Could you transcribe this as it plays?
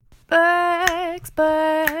Books,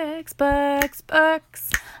 books, books, books.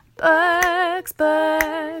 Books,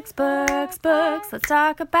 books, books, books. Let's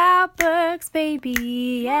talk about books,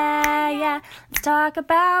 baby. Yeah, yeah. Let's talk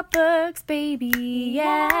about books, baby.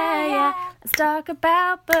 Yeah, yeah. Let's talk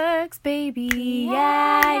about books, baby.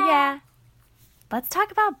 Yeah, yeah. Let's talk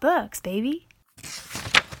about books, baby.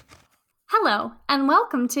 Hello, and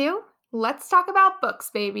welcome to Let's Talk About Books,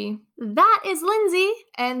 baby. That is Lindsay.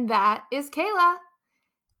 And that is Kayla.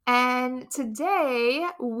 And today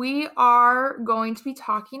we are going to be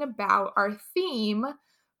talking about our theme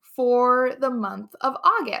for the month of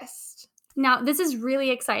August. Now, this is really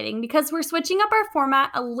exciting because we're switching up our format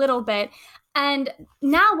a little bit. And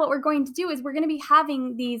now what we're going to do is we're going to be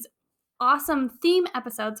having these awesome theme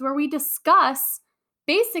episodes where we discuss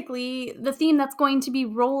basically the theme that's going to be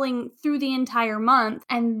rolling through the entire month.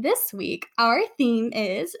 And this week, our theme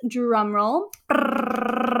is, drumroll,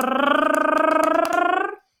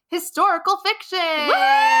 historical fiction!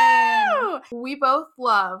 Woo! We both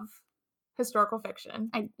love historical fiction.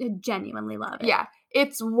 I genuinely love it. Yeah,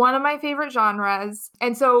 it's one of my favorite genres.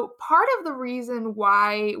 And so part of the reason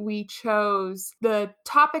why we chose the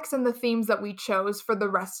topics and the themes that we chose for the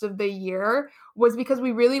rest of the year was because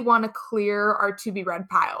we really want to clear our to-be-read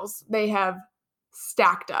piles. They have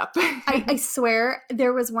stacked up. I swear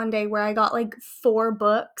there was one day where I got like 4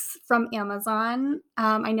 books from Amazon.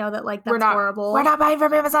 I know that like that's horrible. We're not buying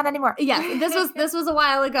from Amazon anymore. Yeah, this was a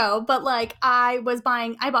while ago, but like I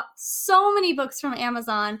bought so many books from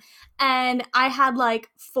Amazon, and I had like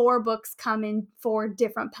 4 books come in 4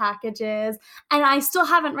 different packages, and I still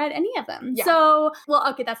haven't read any of them. Yeah. So, well,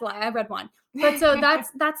 okay, that's a lie. I read one. But so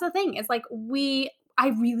that's the thing. It's like I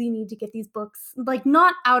really need to get these books, like,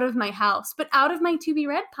 not out of my house, but out of my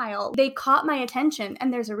to-be-read pile. They caught my attention,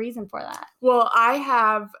 and there's a reason for that. Well, I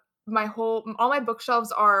have all my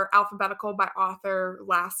bookshelves are alphabetical by author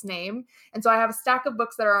last name. And so I have a stack of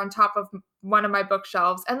books that are on top of one of my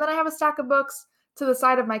bookshelves. And then I have a stack of books to the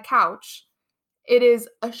side of my couch. It is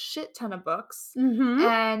a shit ton of books. Mm-hmm.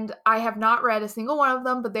 And I have not read a single one of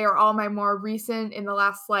them, but they are all my more recent in the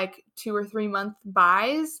last like 2 or 3 month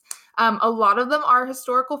buys. A lot of them are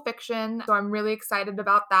historical fiction, so I'm really excited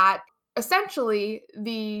about that. Essentially,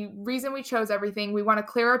 the reason we chose everything, we want to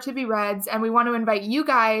clear our to-be-reads, and we want to invite you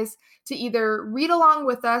guys to either read along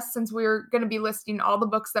with us, since we're going to be listing all the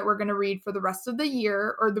books that we're going to read for the rest of the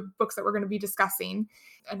year, or the books that we're going to be discussing,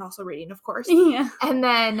 and also reading, of course. Yeah. And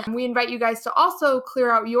then we invite you guys to also clear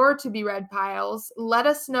out your to-be-read piles. Let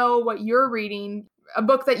us know what you're reading, a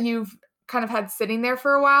book that you've kind of had sitting there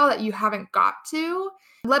for a while that you haven't got to.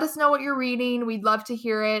 Let us know what you're reading. We'd love to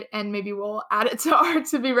hear it, and maybe we'll add it to our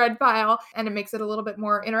to-be-read pile, and it makes it a little bit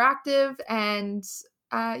more interactive, and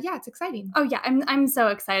yeah, it's exciting. Oh yeah, I'm so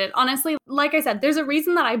excited. Honestly, like I said, there's a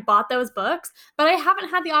reason that I bought those books, but I haven't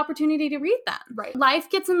had the opportunity to read them. Right. Life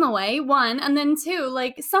gets in the way, 1, and then 2,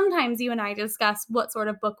 like sometimes you and I discuss what sort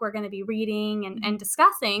of book we're going to be reading and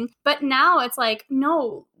discussing, but now it's like,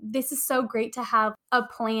 no, this is so great to have a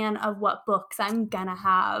plan of what books I'm gonna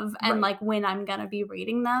have and like when I'm gonna be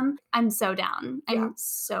reading them. I'm so down. I'm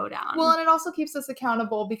so down. Well, and it also keeps us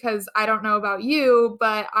accountable, because I don't know about you,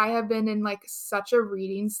 but I have been in like such a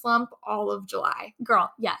reading slump all of July.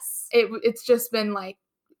 Girl, yes. It's just been like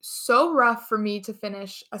so rough for me to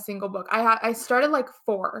finish a single book. I started like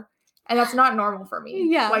 4. And that's not normal for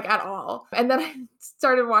me, like at all. And then I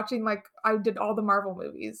started watching, like, I did all the Marvel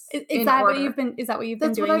movies. Is that what you've been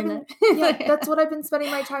doing? Yeah, that's what I've been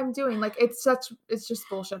spending my time doing. Like, it's just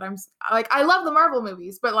bullshit. I love the Marvel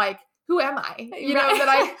movies, but like, who am I? You know,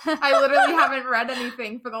 that I literally haven't read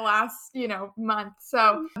anything for the last, month.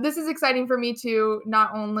 So this is exciting for me too,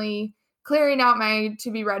 not only clearing out my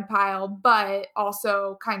to-be-read pile, but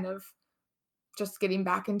also kind of just getting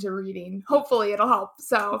back into reading. Hopefully it'll help.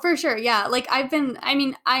 So for sure. Yeah. Like I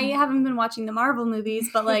haven't been watching the Marvel movies,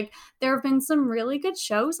 but like there have been some really good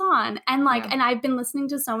shows on, and like, and I've been listening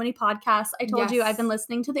to so many podcasts. I told you I've been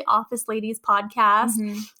listening to the Office Ladies podcast,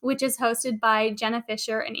 which is hosted by Jenna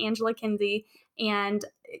Fisher and Angela Kinsey. And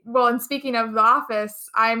speaking of The Office,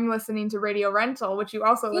 I'm listening to Radio Rental, which you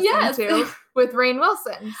also listen to, with Rainn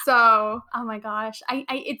Wilson. So, oh my gosh,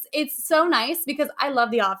 it's so nice because I love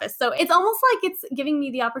The Office. So it's almost like it's giving me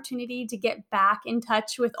the opportunity to get back in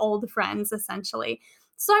touch with old friends, essentially.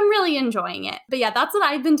 So I'm really enjoying it. But yeah, that's what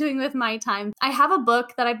I've been doing with my time. I have a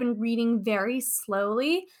book that I've been reading very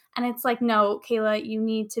slowly, and it's like, no, Kayla, you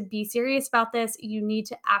need to be serious about this. You need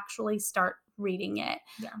to actually start reading it.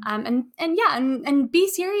 And be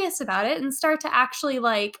serious about it and start to actually,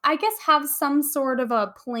 like, I guess have some sort of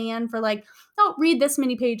a plan for like, oh, read this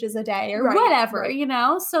many pages a day or whatever, you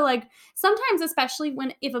know? So like sometimes, especially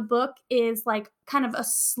if a book is like kind of a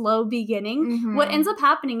slow beginning, what Mhm. ends up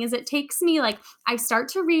happening is it takes me like, I start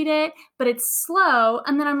to read it, but it's slow.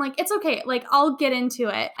 And then I'm like, it's okay. Like, I'll get into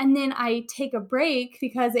it. And then I take a break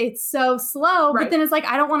because it's so slow. But Right. then it's like,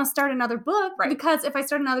 I don't want to start another book Right. because if I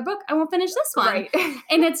start another book, I won't finish this one. Right.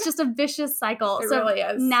 And it's just a vicious cycle. It So really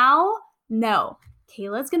is. now, no.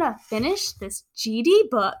 Kayla's going to finish this GD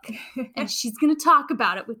book and she's going to talk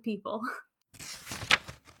about it with people.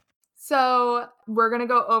 So we're going to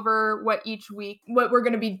go over what we're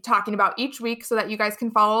going to be talking about each week so that you guys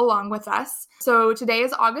can follow along with us. So today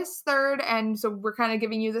is August 3rd, and so we're kind of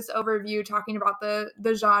giving you this overview, talking about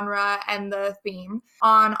the genre and the theme.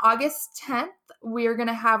 On August 10th, we're going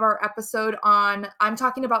to have our episode on I'm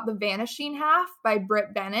talking about The Vanishing Half by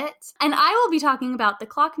Britt Bennett. And I will be talking about The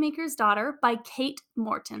Clockmaker's Daughter by Kate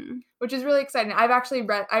Morton. Which is really exciting. I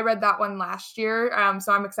read that one last year,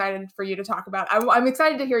 so I'm excited for you to talk about it. I'm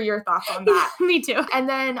excited to hear your thoughts on that. Me too. And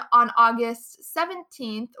then on August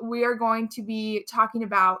 17th, we are going to be talking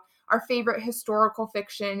about our favorite historical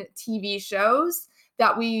fiction TV shows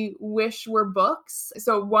that we wish were books.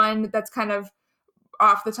 So one that's kind of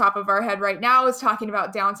off the top of our head right now is talking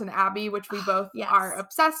about Downton Abbey, which we both Yes. are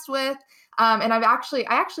obsessed with. And I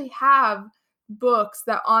actually have books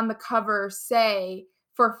that on the cover say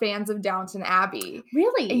for fans of Downton Abbey.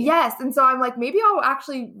 Really? Yes. And so I'm like, maybe I'll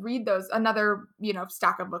actually read those, another,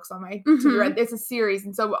 stack of books on my to be read. It's a series.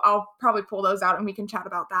 And so I'll probably pull those out and we can chat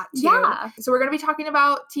about that too. Yeah. So we're going to be talking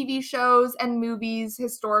about TV shows and movies,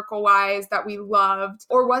 historical wise, that we loved,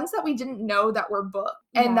 or ones that we didn't know that were books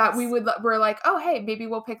and that we're like, oh, hey, maybe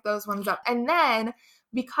we'll pick those ones up. And then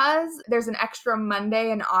because there's an extra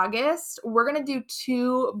Monday in August, we're going to do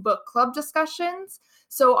 2 book club discussions.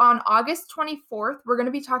 So on August 24th, we're going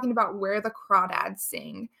to be talking about Where the Crawdads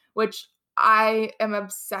Sing, which I am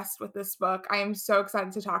obsessed with this book. I am so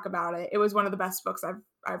excited to talk about it. It was one of the best books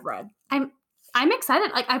I've read. I'm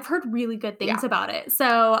excited. Like, I've heard really good things about it.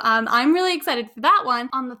 So I'm really excited for that one.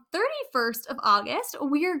 On the 31st of August,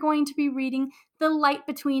 we are going to be reading The Light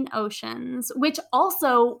Between Oceans, which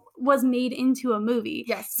also was made into a movie.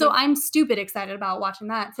 Yes. So I'm stupid excited about watching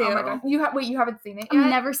that too. Oh my God. You haven't seen it yet? I've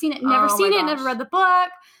never seen it. Never seen it. Never read the book.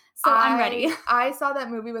 So I'm ready. I saw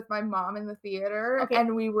that movie with my mom in the theater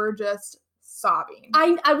and we were just sobbing.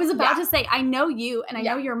 I was about to say, I know you and I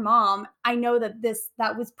know your mom. I know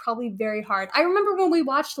that was probably very hard. I remember when we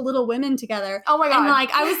watched Little Women together. Oh my God. And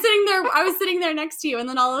like I was sitting there next to you and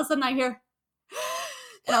then all of a sudden I hear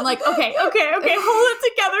and I'm like, okay, hold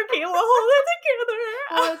it together, Kayla, hold it together.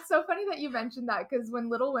 Well, it's so funny that you mentioned that because when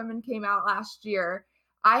Little Women came out last year,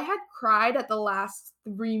 I had cried at the last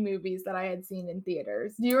 3 movies that I had seen in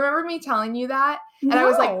theaters. Do you remember me telling you that? No. And I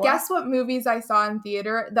was like, guess what movies I saw in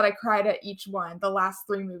theater that I cried at each one, the last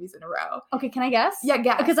 3 movies in a row. Okay, can I guess? Yeah,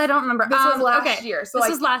 guess. Because I don't remember. This was last year. So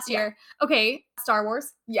this was last year. Okay, Star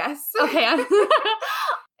Wars. Yes. Okay.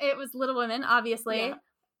 It was Little Women, obviously. Yeah.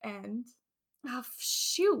 And oh,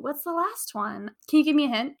 shoot, what's the last one? Can you give me a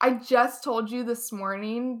hint? I just told you this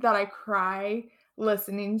morning that I cry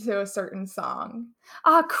listening to a certain song.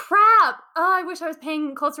 Oh, crap. Oh, I wish I was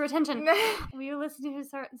paying closer attention. We were listening to a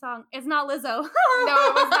certain song. It's not Lizzo. No,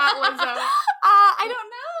 it was not Lizzo. I don't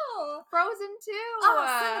know. Frozen 2.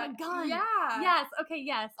 Oh, son of a gun. Yeah. Yes. Okay,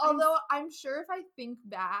 yes. Although I'm sure if I think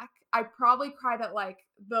back, I probably cried at like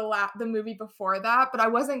the movie before that, but I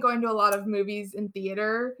wasn't going to a lot of movies in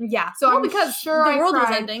theater. Yeah. So I'm because sure the I world cried.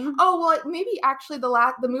 was ending. Oh, well, maybe actually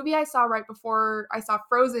the movie I saw right before I saw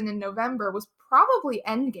Frozen in November was probably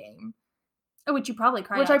Endgame. Oh, which you probably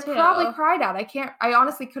cried Which at, I probably cried at. I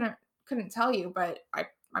honestly couldn't tell you, but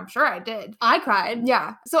I'm sure I did. I cried.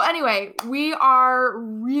 Yeah. So anyway, we are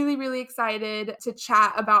really, really excited to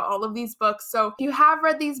chat about all of these books. So if you have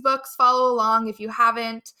read these books, follow along. If you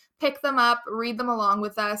haven't, pick them up, read them along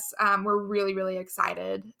with us. We're really, really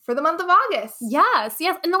excited for the month of August. Yes.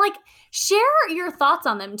 And like, share your thoughts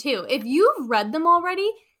on them too. If you've read them already,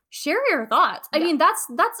 share your thoughts. I mean, that's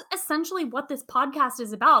essentially what this podcast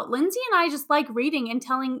is about. Lindsay and I just like reading and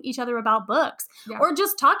telling each other about books or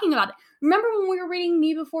just talking about it. Remember when we were reading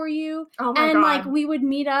Me Before You? Oh my God. Like we would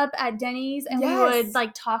meet up at Denny's and we would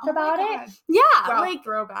like talk about it. Yeah. Wow, like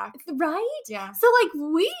throwback. Right? Yeah. So like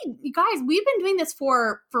you guys, we've been doing this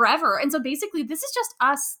for forever. And so basically this is just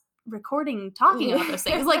us recording, talking about those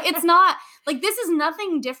things. Like it's not like this is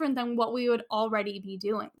nothing different than what we would already be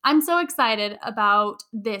doing. I'm so excited about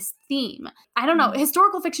this theme. I don't know.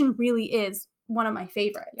 Historical fiction really is one of my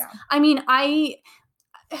favorites. Yeah. I mean,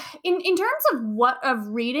 in terms of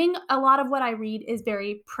reading, a lot of what I read is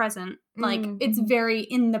very present. Like it's very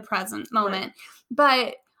in the present moment.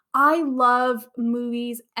 Right. But I love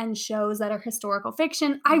movies and shows that are historical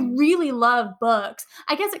fiction. I Mhm. really love books.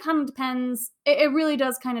 I guess it kind of depends. It really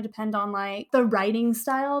does kind of depend on like the writing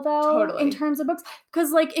style though, in Totally. terms of books.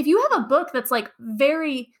 Because like if you have a book that's like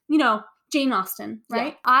very, Jane Austen, Yeah.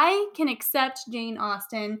 right? I can accept Jane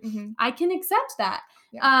Austen. Mhm. I can accept that.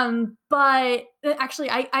 Yeah. But actually,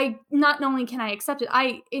 I not only can I accept it,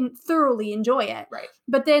 thoroughly enjoy it. Right.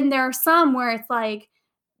 But then there are some where it's like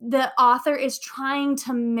the author is trying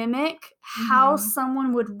to mimic how Mhm.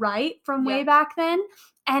 someone would write from way Yeah. back then,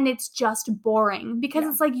 and it's just boring because Yeah.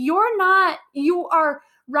 it's like you are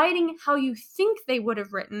writing how you think they would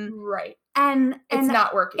have written, Right. and It's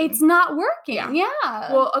not working. it's not working. Yeah.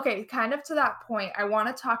 Yeah. Well, okay, kind of to that point, I want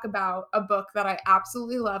to talk about a book that I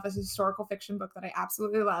absolutely love, as a historical fiction book that I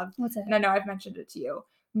absolutely love. What's it? And I know I've mentioned it to you.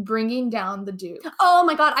 Bringing Down the Duke. Oh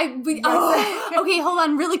my god, Yes. okay, hold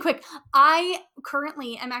on really quick. I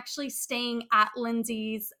currently am actually staying at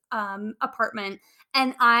Lindsay's apartment,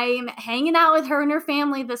 and I'm hanging out with her and her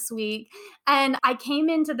family this week, and I came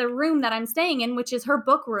into the room that I'm staying in, which is her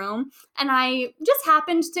book room, and I just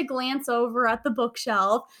happened to glance over at the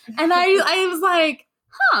bookshelf, and I was like,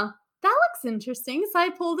 huh, that looks interesting. So I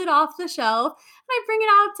pulled it off the shelf and I bring it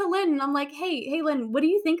out to Lynn and I'm like, hey, Lynn, what do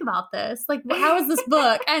you think about this? Like, how is this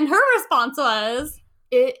book? And her response was,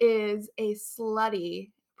 It is a slutty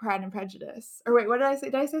Pride and Prejudice. Or wait, what did I say?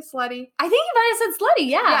 Did I say slutty? I think you might have said slutty,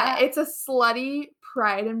 Yeah, it's a slutty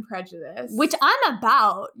Pride and Prejudice. which I'm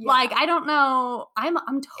about. Yeah. Like, I don't know. I'm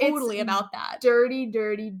totally It's about that. dirty,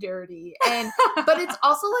 dirty, dirty. And but it's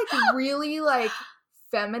also like really like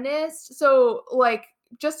feminist. So like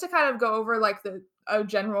just to kind of go over like a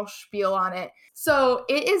general spiel on it. So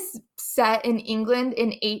it is set in England in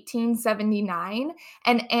 1879,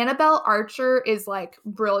 and Annabelle Archer is like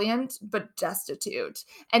brilliant but destitute,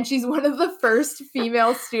 and she's one of the first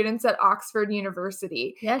female students at Oxford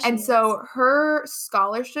University. Yes, And so her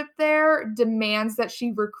scholarship there demands that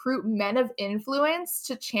she recruit men of influence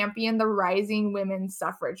to champion the rising women's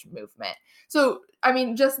suffrage movement. So, I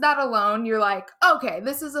mean, just that alone, you're like, okay,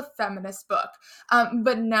 this is a feminist book.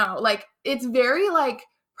 But no, like, it's very like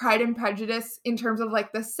Pride and Prejudice in terms of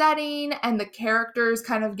like the setting, and the characters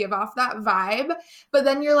kind of give off that vibe. But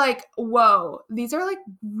then you're like, whoa, these are like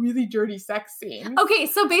really dirty sex scenes. Okay,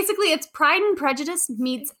 so basically it's Pride and Prejudice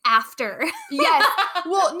meets After. Yes.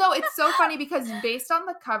 Well, no, it's so funny because based on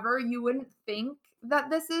the cover, you wouldn't think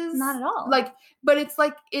that this is Not at all. like, but it's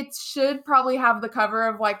like it should probably have the cover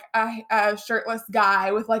of like a shirtless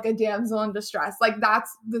guy with like a damsel in distress. Like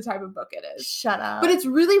that's the type of book it is. Shut up. But it's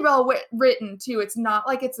really well written too. It's not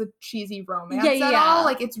like it's a cheesy romance at all.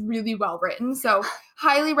 Like it's really well written. So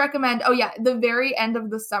highly recommend. Oh yeah, the very end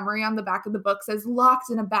of the summary on the back of the book says,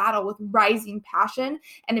 locked in a battle with rising passion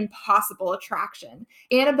and impossible attraction,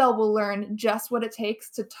 Annabelle will learn just what it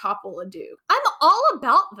takes to topple a duke. I'm all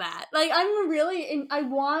about that. Like, I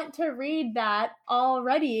want to read that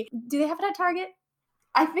already. Do they have it at Target?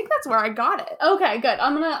 I think that's where I got it. Okay, good.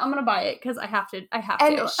 I'm gonna buy it because I have to.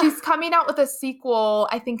 And she's coming out with a sequel,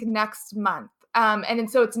 I think, next month. And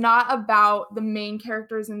so it's not about the main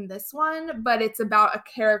characters in this one, but it's about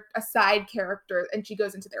a side character, and she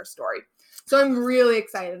goes into their story. So I'm really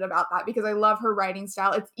excited about that because I love her writing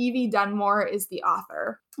style. It's Evie Dunmore is the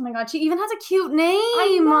author. Oh my god, she even has a cute name.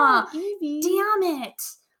 I know, Evie. Damn it.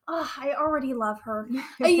 Oh, I already love her.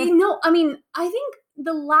 I think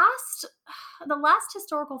the last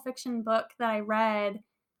historical fiction book that I read,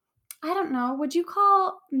 I don't know, would you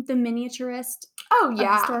call The Miniaturist Oh a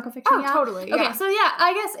yeah. historical fiction? Oh, Yeah? totally. Okay, Yeah. so yeah,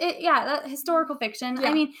 I guess that historical fiction. Yeah.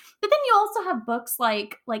 I mean, but then you also have books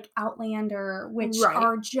like Outlander, which Right.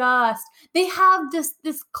 are just, they have this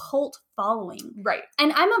cult following. Right.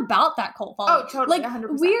 And I'm about that cult following. Oh, totally. Like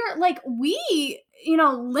 100%.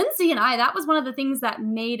 Lindsay and I, that was one of the things that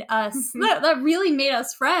made us, that really made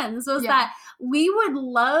us friends, was that we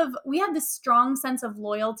had this strong sense of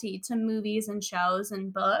loyalty to movies and shows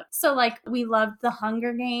and books. So like we loved The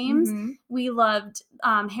Hunger Games. Mhm. We loved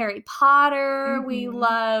Harry Potter. We Mhm.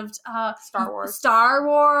 loved Star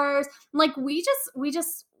Wars. Like we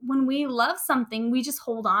just when we love something, we just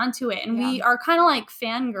hold on to it, and Yeah. we are kind of like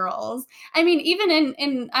fangirls. I mean, even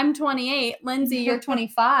in I'm 28, Lindsay, you're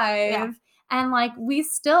 25. Yeah. And like we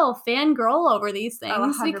still fangirl over these things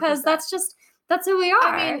 100%. because that's who we are.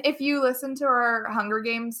 I mean, if you listen to our Hunger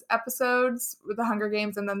Games episodes with the Hunger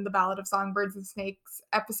Games and then the Ballad of Songbirds and Snakes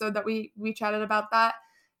episode that we chatted about that,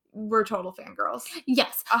 we're total fangirls.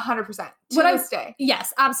 Yes. 100%. To What I- this day.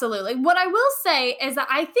 Yes, absolutely. What I will say is that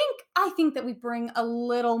I think that we bring a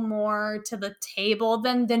little more to the table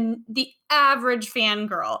than the average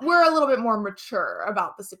fangirl. We're a little bit more mature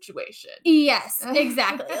about the situation. Yes,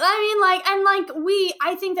 exactly.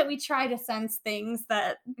 I think that we try to sense things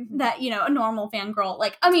that a normal fangirl,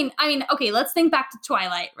 okay, let's think back to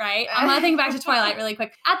Twilight, right? I'm gonna think back to Twilight really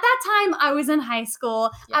quick. At that time, I was in high school.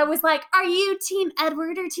 Yeah. I was like, are you Team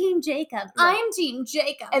Edward or Team Jacob? Right. I'm Team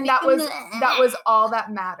Jacob. And that was all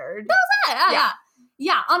that mattered. That was it. Yeah.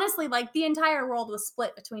 Yeah, honestly, like, the entire world was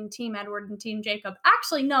split between Team Edward and Team Jacob.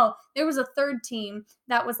 Actually, no, there was a third team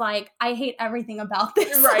that was like, I hate everything about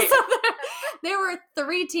this. Right. So there were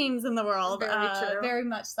 3 teams in the world. Very true. Very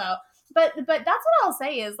much so. But that's what I'll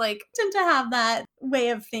say is, like, tend to have that way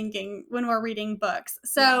of thinking when we're reading books.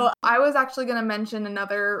 So I was actually going to mention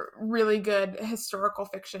another really good historical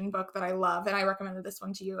fiction book that I love, and I recommended this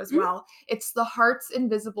one to you as well. It's The Heart's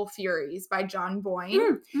Invisible Furies by John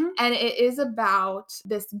Boyne, and it is about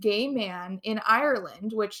this gay man in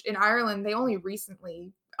Ireland, which in Ireland they only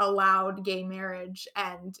recently allowed gay marriage,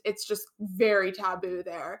 and it's just very taboo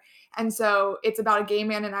there. And so it's about a gay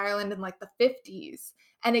man in Ireland in like the 50s.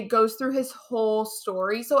 And it goes through his whole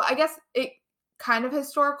story. So I guess it kind of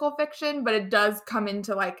historical fiction, but it does come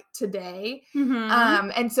into like today.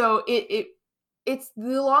 And so it's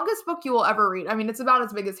the longest book you will ever read. I mean, it's about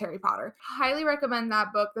as big as Harry Potter. Highly recommend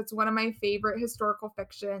that book. That's one of my favorite historical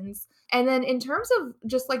fictions. And then in terms of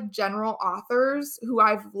just like general authors who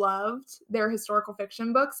I've loved their historical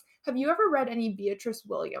fiction books, have you ever read any Beatrice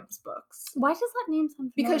Williams books? Why does that name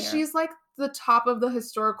sound familiar? Because she's like the top of the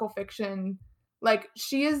historical fiction. Like,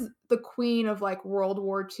 she is the queen of, like, World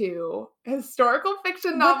War II historical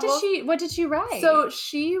fiction novels. What did she write? So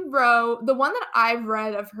she wrote, the one that I've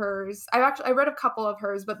read of hers, I read a couple of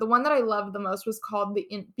hers, but the one that I loved the most was called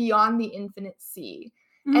Beyond the Infinite Sea.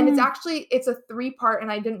 And it's a 3-part,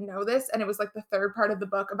 and I didn't know this, and it was, like, the 3rd part of the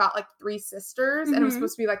book about, like, 3 sisters, and it was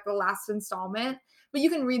supposed to be, like, the last installment. But you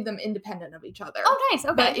can read them independent of each other. Oh, nice.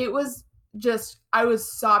 Okay. But it was I was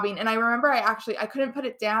sobbing, and I remember I couldn't put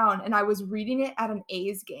it down, and I was reading it at an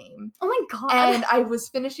A's game. Oh my God. And I was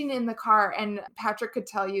finishing in the car, and Patrick could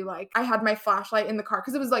tell you, like, I had my flashlight in the car,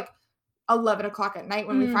 because it was like 11 o'clock at night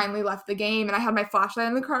when we finally left the game, and I had my flashlight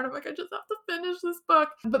in the car, and I'm like, I just have to finish this book.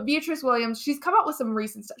 But Beatrice Williams, she's come out with some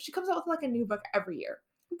recent stuff. She comes out with like a new book every year.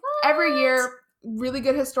 What? Every year, really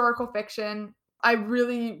good historical fiction. I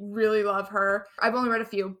really, really love her. I've only read a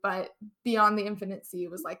few, but Beyond the Infinite Sea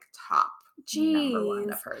was like top number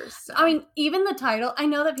 1 of hers. So. I mean, even the title, I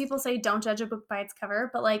know that people say don't judge a book by its cover,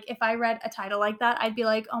 but like if I read a title like that, I'd be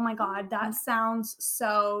like, oh my God, that sounds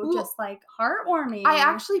so just like heartwarming. I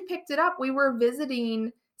actually picked it up. We were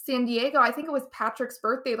visiting San Diego. I think it was Patrick's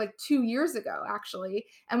birthday like 2 years ago, actually.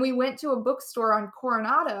 And we went to a bookstore on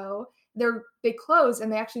Coronado. They closed,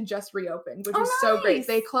 and they actually just reopened, which is so great.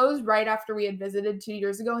 They closed right after we had visited 2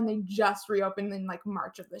 years ago, and they just reopened in like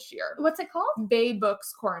March of this year. What's it called? Bay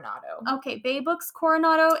Books Coronado. Okay, Bay Books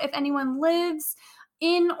Coronado. If anyone lives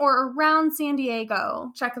in or around San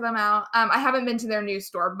Diego, check them out. I haven't been to their new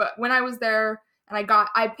store, but when I was there, and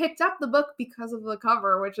I picked up the book because of the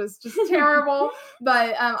cover, which is just terrible.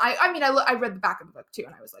 But I read the back of the book too,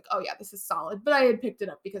 and I was like, oh yeah, this is solid. But I had picked it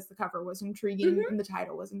up because the cover was intriguing and the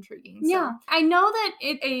title was intriguing. So. Yeah, I know that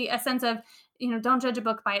a sense of, don't judge a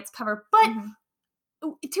book by its cover, but to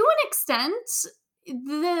an extent,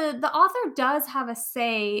 the author does have a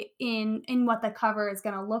say in what the cover is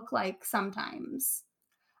going to look like sometimes.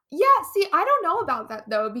 Yeah, see, I don't know about that,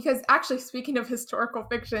 though, because actually, speaking of historical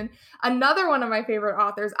fiction, another one of my favorite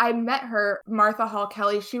authors, I met her, Martha Hall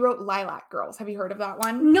Kelly. She wrote Lilac Girls. Have you heard of that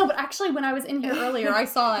one? No, but actually, when I was in here earlier, I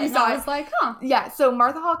saw it. I was like, huh. Yeah, so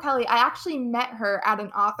Martha Hall Kelly, I actually met her at an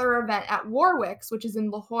author event at Warwick's, which is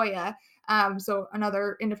in La Jolla. So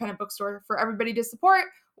another independent bookstore for everybody to support,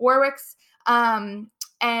 Warwick's.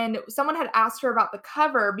 And someone had asked her about the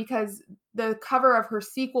cover because the cover of her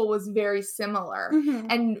sequel was very similar.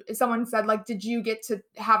 And someone said, like, did you get to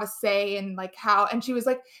have a say in like how? And she was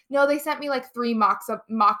like, no, they sent me like 3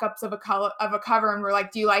 mock-ups of a cover and were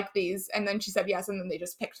like, do you like these? And then she said yes, and then they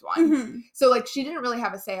just picked one. So like she didn't really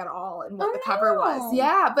have a say at all in what the cover was.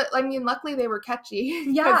 Yeah, but I mean, luckily they were catchy.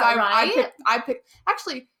 Yeah, right? I picked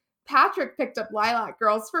actually. Patrick picked up Lilac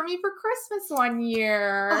Girls for me for Christmas one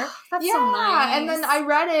year. Oh, that's so nice. And then I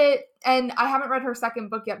read it, and I haven't read her second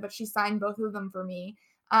book yet, but she signed both of them for me.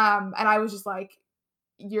 And I was just like,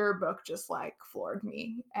 your book just like floored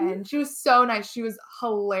me. And she was so nice. She was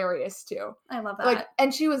hilarious too. I love that. Like,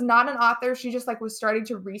 and she was not an author. She just like was starting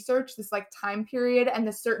to research this like time period and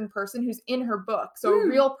this certain person who's in her book. So a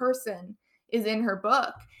real person is in her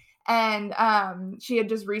book. And she had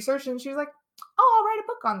just researched, and she was like, oh, I'll write a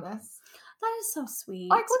book on this. That is so sweet.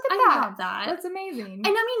 Like, look at I that. love that. That's amazing. And I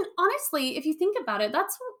mean, honestly, if you think about it,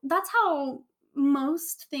 that's how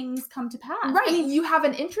most things come to pass. Right. I mean, you have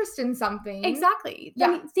an interest in something. exactly. Yeah. I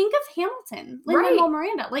mean, think of Hamilton, Lin-Manuel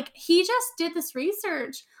Miranda. Like, he just did this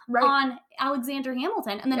research on Alexander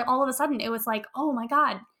Hamilton, and then all of a sudden it was like, oh my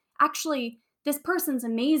God, actually, this person's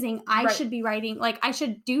amazing. I should be writing, like, I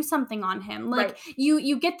should do something on him. Like,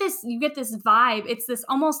 you get this vibe. It's this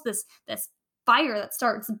almost this fire that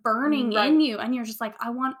starts burning in you, and you're just like,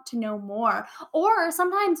 I want to know more. Or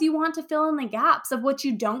sometimes you want to fill in the gaps of what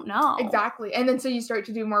you don't know. Exactly. And then so you start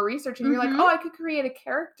to do more research, and you're like, oh, I could create a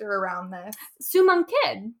character around this. Sumang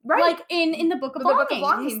Kid, like in the Book of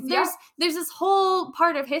Longings. There's this whole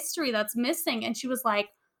part of history that's missing, and she was like,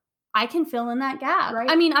 I can fill in that gap. Right.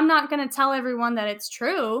 I mean, I'm not going to tell everyone that it's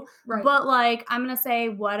true, but like, I'm going to say,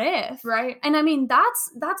 what if? Right. And I mean, that's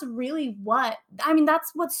really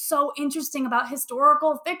that's what's so interesting about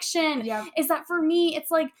historical fiction is that for me,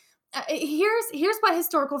 it's like, here's what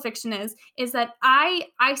historical fiction is that I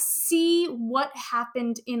see what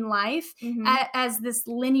happened in life as this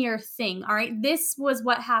linear thing. All right. This was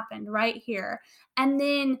what happened right here. And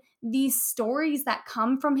then these stories that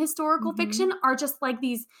come from historical fiction are just like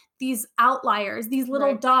these outliers, these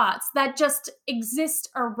little dots that just exist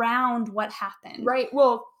around what happened. Right.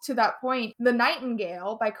 Well, to that point, The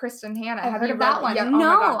Nightingale by Kristen Hanna. I've heard of that one.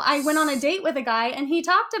 No, I went on a date with a guy and he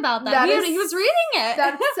talked about that. He was reading it.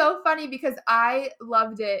 That's so funny because I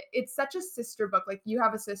loved it. It's such a sister book. Like, you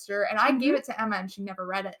have a sister, and I gave it to Emma and she never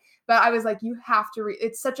read it. But I was like, you have to read.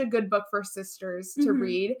 It's such a good book for sisters to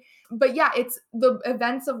read. But yeah, it's the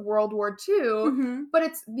events of World War II, but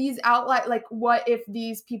it's these outliers, like, what if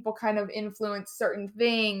these people kind of influence certain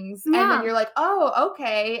things? And then you're like, oh,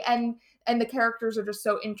 okay. And the characters are just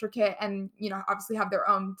so intricate and, obviously have their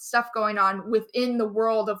own stuff going on within the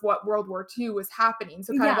world of what World War II was happening.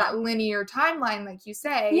 So kind of that linear timeline, like you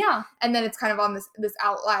say. Yeah. And then it's kind of on this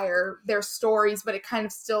outlier, their stories, but it kind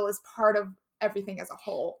of still is part of everything as a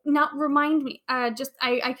whole. Now, remind me,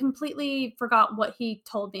 I completely forgot what he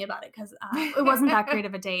told me about it because it wasn't that great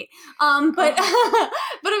of a date. But but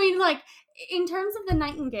I mean, like, in terms of The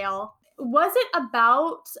Nightingale, was it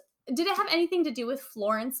about... Did it have anything to do with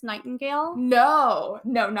Florence Nightingale? No,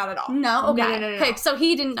 not at all. No? Okay. No. Okay, so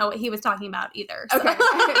he didn't know what he was talking about either. So. Okay.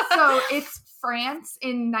 So it's France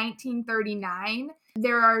in 1939.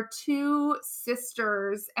 There are two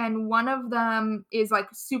sisters, and one of them is like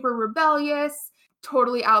super rebellious,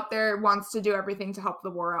 totally out there, wants to do everything to help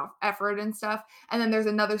the war effort and stuff. And then there's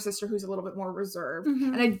another sister who's a little bit more reserved.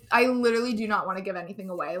 And I literally do not want to give anything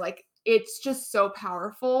away. Like, it's just so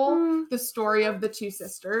powerful, the story of the two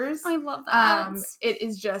sisters. I love that. It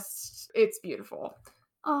is just, it's beautiful.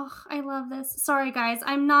 Oh, I love this. Sorry, guys.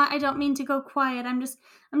 I don't mean to go quiet. I'm just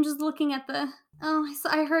looking at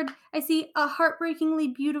I see a heartbreakingly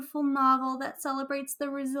beautiful novel that celebrates the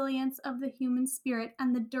resilience of the human spirit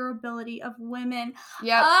and the durability of women.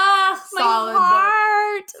 Yep. Ah, Solid my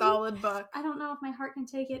heart. Solid book. I don't know if my heart can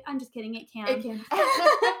take it. I'm just kidding. It can. It can.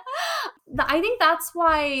 I think that's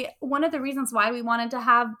why one of the reasons why we wanted to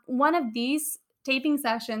have one of these taping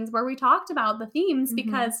sessions where we talked about the themes,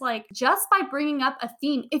 because like, just by bringing up a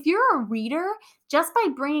theme, if you're a reader, just by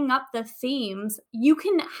bringing up the themes, you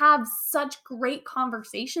can have such great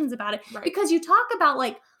conversations about it, because you talk about,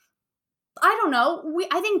 like, I don't know,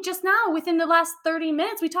 I think just now within the last 30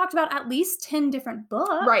 minutes we talked about at least 10 different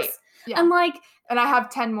books. Right. Yeah. And I have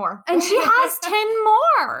 10 more. And she has 10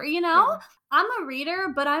 more, Yeah. I'm a reader,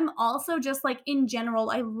 but I'm also just, like, in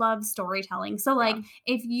general, I love storytelling. So, like,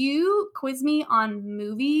 if you quiz me on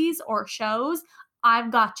movies or shows,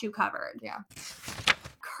 I've got you covered. Yeah.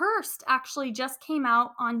 Cursed actually just came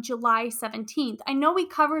out on July 17th. I know we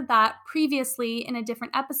covered that previously in a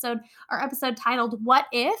different episode, our episode titled What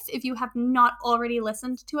If? If you have not already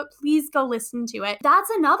listened to it, please go listen to it. That's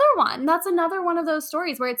another one. That's another one of those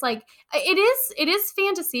stories where it's like, it is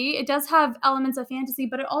fantasy. It does have elements of fantasy,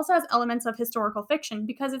 but it also has elements of historical fiction,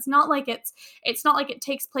 because it's not like it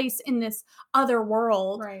takes place in this other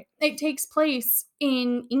world. Right. It takes place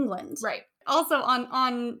in England. Right. Also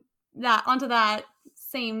onto that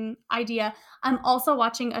same idea, I'm also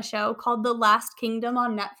watching a show called The Last Kingdom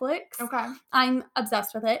on Netflix. Okay. I'm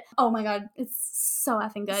obsessed with it. Oh my God, it's so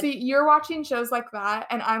effing good. See, you're watching shows like that,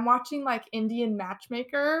 and I'm watching like Indian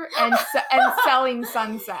Matchmaker and Selling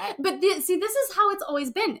Sunset. But this is how it's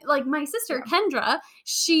always been. Like, my sister Kendra,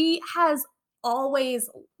 she has always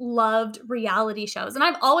loved reality shows, and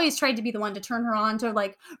I've always tried to be the one to turn her on to,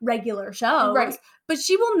 like, regular shows. Right. But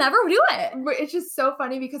she will never do it. It's just so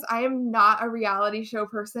funny because I am not a reality show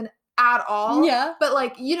person at all. Yeah. But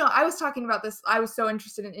like, I was talking about this. I was so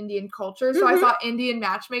interested in Indian culture. So I saw Indian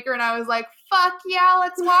Matchmaker and I was like, fuck yeah,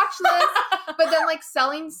 let's watch this. But then like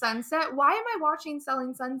Selling Sunset, why am I watching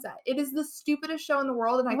Selling Sunset? It is the stupidest show in the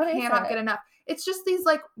world and I cannot get enough. It's just these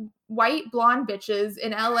like white blonde bitches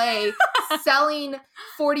in LA selling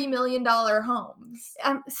 $40 million homes.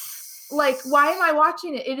 Like, why am I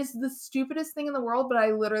watching it? It is the stupidest thing in the world, but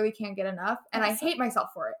I literally can't get enough. And I hate myself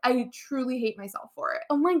for it. I truly hate myself for it.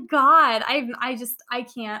 Oh my God. I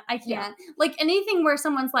can't. Yeah. Like anything where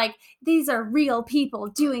someone's like, these are real people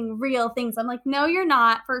doing real things. I'm like, no, you're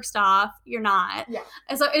not. First off, you're not. Yeah.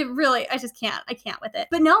 And so it really, I just can't. I can't with it.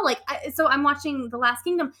 But no, like, so I'm watching The Last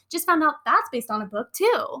Kingdom. Just found out that's based on a book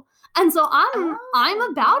too. And so I'm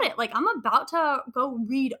about it. Like I'm about to go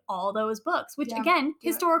read all those books, which again,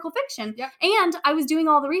 historical fiction. Yep. And I was doing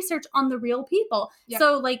all the research on the real people. Yep.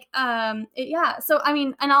 So like, So I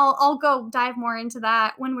mean, and I'll go dive more into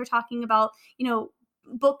that when we're talking about,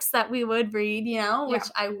 books that we would read, which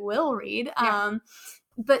I will read. Yeah.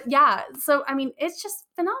 But yeah, so I mean, it's just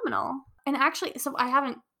phenomenal. And actually, so I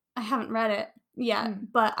haven't read it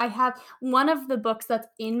yet, but I have one of the books that's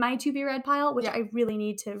in my to be read pile, which I really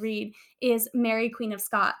need to read, is Mary Queen of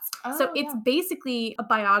Scots. So it's basically a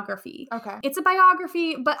biography. Okay. It's a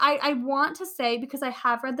biography, but I want to say, because I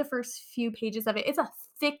have read the first few pages of it, it's a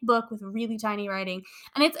thick book with really tiny writing.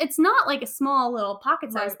 And it's not like a small little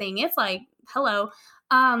pocket-sized thing. It's like, hello.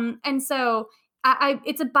 And so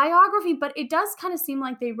it's a biography, but it does kind of seem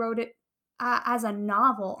like they wrote it as a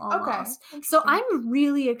novel almost. Okay. So I'm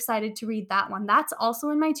really excited to read that one. That's also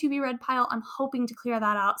in my to be read pile. I'm hoping to clear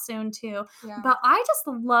that out soon too. Yeah. But I just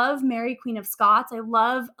love Mary Queen of Scots. I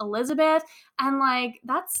love Elizabeth. And like,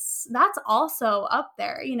 that's also up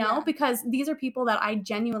there, because these are people that I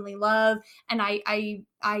genuinely love and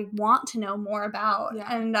I want to know more about.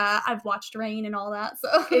 Yeah. And I've watched Reign and all that.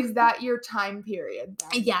 So is that your time period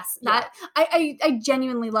then? Yes, that I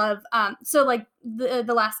genuinely love. So like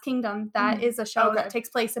the Last Kingdom, that is a show that takes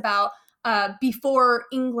place about before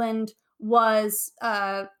England was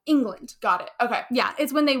England. Got it. Okay. Yeah,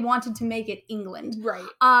 it's when they wanted to make it England. Right.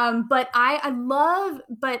 But I love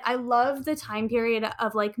the time period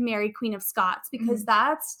of like Mary Queen of Scots, because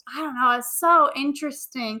that's, I don't know, it's so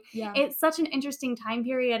interesting. Yeah. It's such an interesting time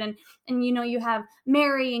period, and you have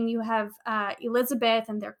Mary and you have Elizabeth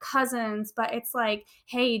and their cousins, but it's like,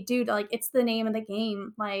 hey dude, like it's the name of the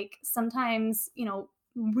game. Like sometimes,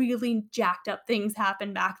 really jacked up things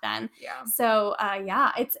happen back then. Yeah. So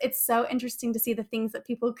it's so interesting to see the things that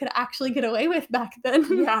people could actually get away with back then.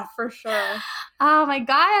 Yeah, for sure. Oh my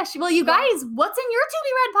gosh. Well, you guys, what's in your to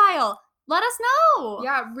be read pile? Let us know.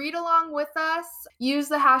 Yeah, read along with us. Use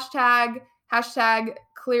the hashtag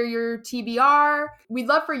clear your TBR. We'd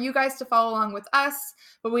love for you guys to follow along with us,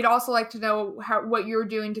 but we'd also like to know what you're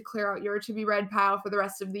doing to clear out your to be read pile for the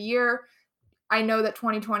rest of the year. I know that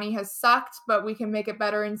 2020 has sucked, but we can make it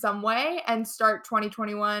better in some way and start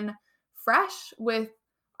 2021 fresh with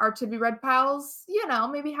our to be read piles,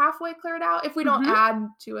 maybe halfway cleared out if we don't add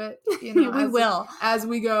to it, we will as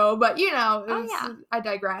we go. But I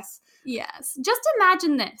digress. Yes. Just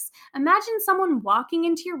imagine this. Imagine someone walking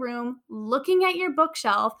into your room, looking at your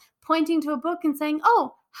bookshelf, pointing to a book and saying,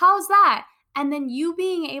 "Oh, how's that?" And then you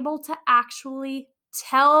being able to actually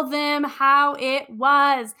tell them how it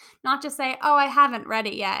was, not just say, "Oh, I haven't read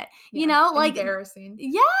it yet." Like embarrassing.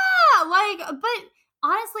 Yeah, but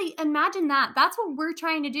honestly, imagine that. That's what we're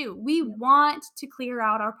trying to do. We want to clear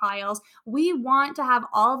out our piles. We want to have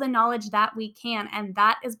all the knowledge that we can, and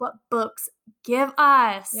that is what books give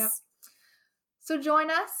us. Yep. So join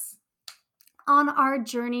us on our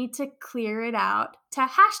journey to clear it out, to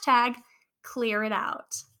 #clear it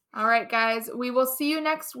out. All right, guys, we will see you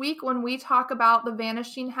next week when we talk about The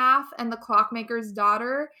Vanishing Half and The Clockmaker's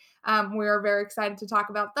Daughter. We are very excited to talk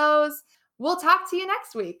about those. We'll talk to you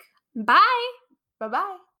next week. Bye.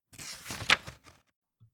 Bye-bye.